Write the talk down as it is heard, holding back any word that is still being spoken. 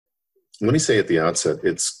let me say at the outset,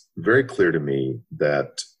 it's very clear to me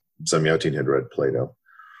that Zamyatin had read Plato,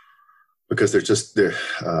 because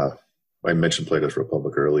I mentioned Plato's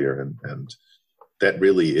Republic earlier, and that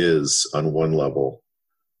really is, on one level,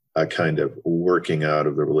 a kind of working out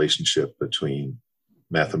of the relationship between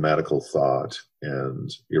mathematical thought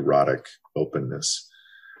and erotic openness.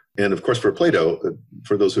 And of course, for Plato,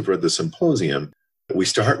 for those who've read the Symposium, we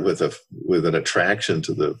start with an attraction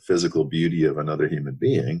to the physical beauty of another human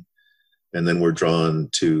being, and then we're drawn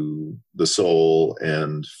to the soul,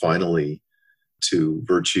 and finally to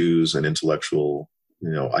virtues and intellectual,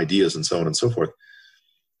 ideas and so on and so forth.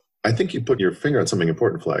 I think you put your finger on something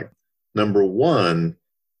important, Flag. Number one,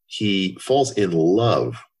 he falls in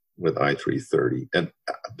love with I-330. And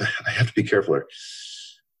I have to be careful here.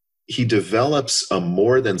 He develops a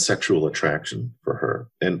more than sexual attraction for her.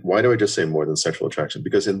 And why do I just say more than sexual attraction?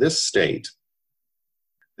 Because in this state,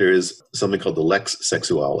 there is something called the lex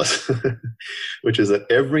sexualis, which is that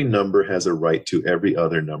every number has a right to every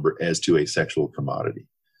other number as to a sexual commodity.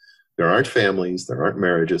 There aren't families, there aren't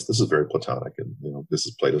marriages. This is very Platonic, and this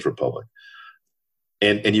is Plato's Republic.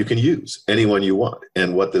 And you can use anyone you want.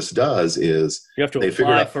 And what this does is you have to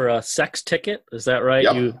apply for a sex ticket. Is that right?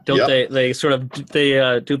 Yep,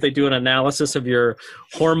 They do an analysis of your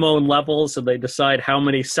hormone levels, and they decide how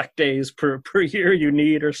many sex days per year you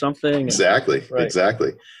need or something? Exactly. Right.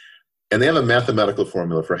 Exactly. And they have a mathematical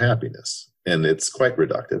formula for happiness, and it's quite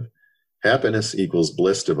reductive. Happiness equals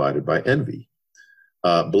bliss divided by envy.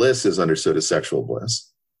 Bliss is understood as sexual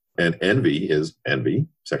bliss, and envy is envy,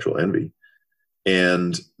 sexual envy.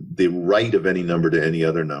 And the right of any number to any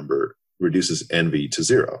other number reduces envy to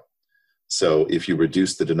zero. So if you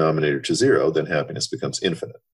reduce the denominator to zero, then happiness becomes infinite.